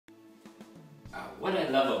What I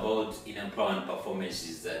love about inner power and performance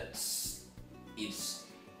is that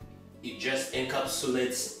it just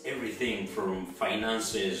encapsulates everything from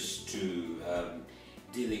finances to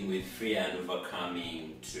dealing with fear and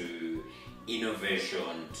overcoming, to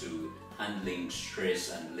innovation, to handling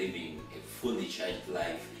stress and living a fully charged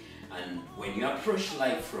life. And when you approach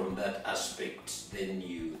life from that aspect, then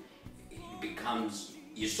you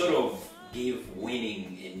sort of give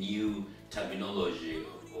winning a new terminology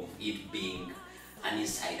of it being an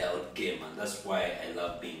inside-out game, and that's why I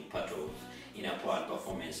love being part of inner power and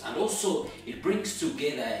performance. And also, it brings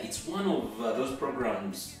together. It's one of those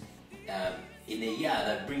programs in a year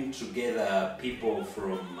that bring together people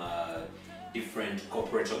from different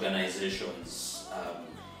corporate organizations,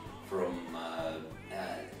 from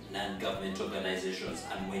non-government organizations,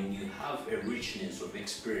 and when you have a richness of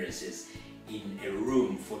experiences in a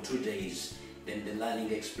room for 2 days, then the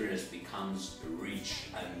learning experience becomes rich,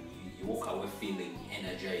 and you walk away feeling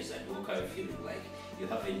energized, and you walk away feeling like you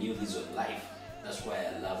have a new lease on life. That's why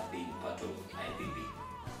I love being part of IPB.